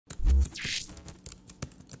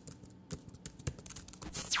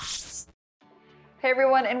Hey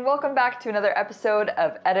everyone, and welcome back to another episode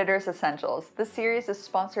of Editor's Essentials. This series is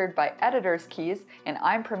sponsored by Editor's Keys, and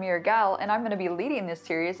I'm Premier Gal, and I'm going to be leading this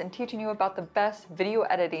series and teaching you about the best video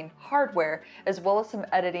editing hardware, as well as some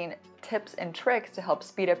editing tips and tricks to help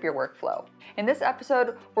speed up your workflow. In this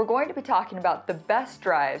episode, we're going to be talking about the best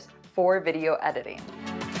drives for video editing.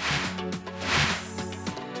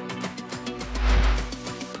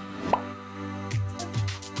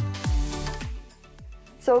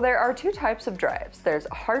 So there are two types of drives. There's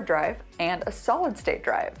a hard drive and a solid state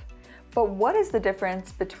drive. But what is the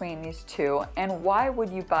difference between these two, and why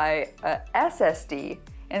would you buy a SSD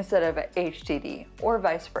instead of a HDD, or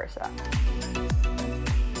vice versa?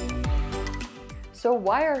 So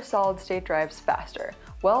why are solid state drives faster?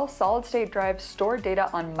 Well, solid state drives store data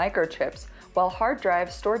on microchips, while hard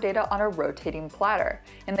drives store data on a rotating platter,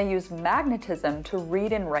 and they use magnetism to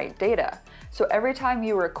read and write data. So every time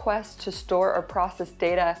you request to store or process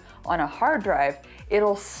data on a hard drive,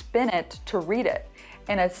 it'll spin it to read it.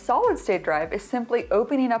 And a solid state drive is simply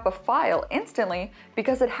opening up a file instantly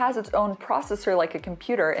because it has its own processor like a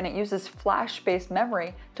computer, and it uses flash-based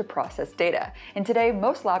memory to process data. And today,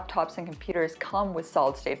 most laptops and computers come with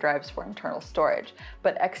solid state drives for internal storage,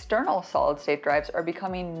 but external solid state drives are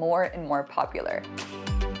becoming more and more popular.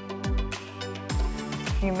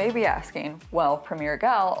 You may be asking, well, Premier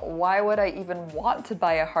Gal, why would I even want to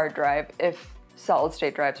buy a hard drive if solid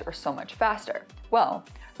state drives are so much faster? Well,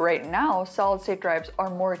 right now, solid state drives are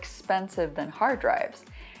more expensive than hard drives,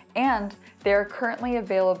 and they are currently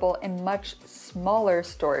available in much smaller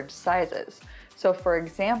storage sizes. So for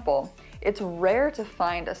example, it's rare to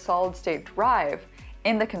find a solid state drive,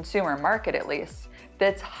 in the consumer market at least,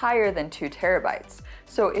 that's higher than 2 terabytes.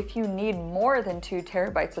 So if you need more than 2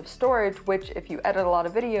 terabytes of storage, which if you edit a lot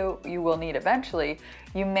of video, you will need eventually,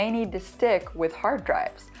 you may need to stick with hard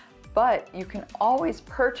drives. But you can always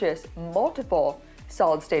purchase multiple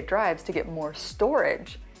solid state drives to get more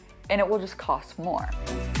storage, and it will just cost more.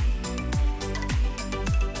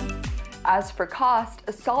 As for cost,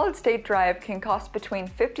 a solid state drive can cost between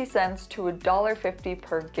 50 cents to $1.50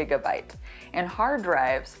 per gigabyte, and hard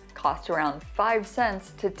drives cost around 5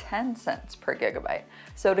 cents to 10 cents per gigabyte.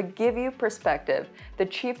 So to give you perspective, the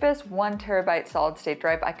cheapest 1 terabyte solid state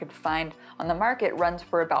drive I could find on the market runs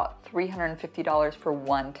for about $350 for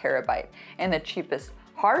 1 terabyte, and the cheapest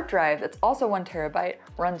hard drive that's also 1 terabyte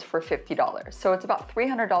runs for $50. So it's about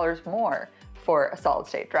 $300 more for a solid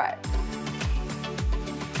state drive.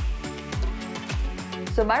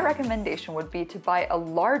 So my recommendation would be to buy a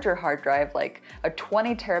larger hard drive, like a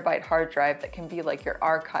 20 terabyte hard drive that can be like your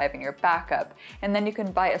archive and your backup. And then you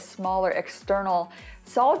can buy a smaller external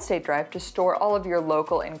solid state drive to store all of your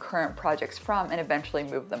local and current projects from, and eventually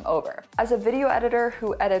move them over. As a video editor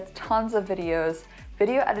who edits tons of videos,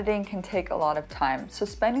 video editing can take a lot of time, so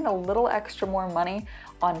spending a little extra more money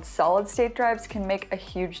on solid state drives can make a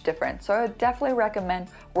huge difference. So I would definitely recommend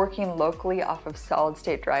working locally off of solid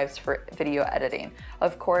state drives for video editing.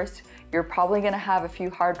 Of course, you're probably gonna have a few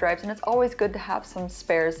hard drives, and it's always good to have some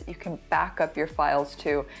spares that you can back up your files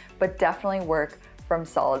to, but definitely work from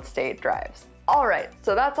solid state drives. Alright,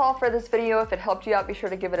 so that's all for this video. If it helped you out, be sure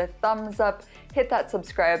to give it a thumbs up, hit that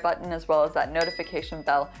subscribe button, as well as that notification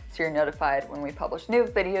bell so you're notified when we publish new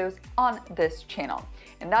videos on this channel.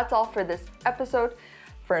 And that's all for this episode.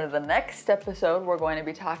 For the next episode, we're going to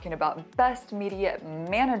be talking about best media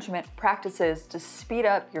management practices to speed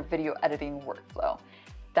up your video editing workflow.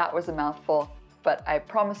 That was a mouthful, but I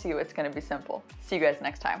promise you it's going to be simple. See you guys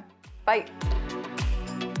next time. Bye!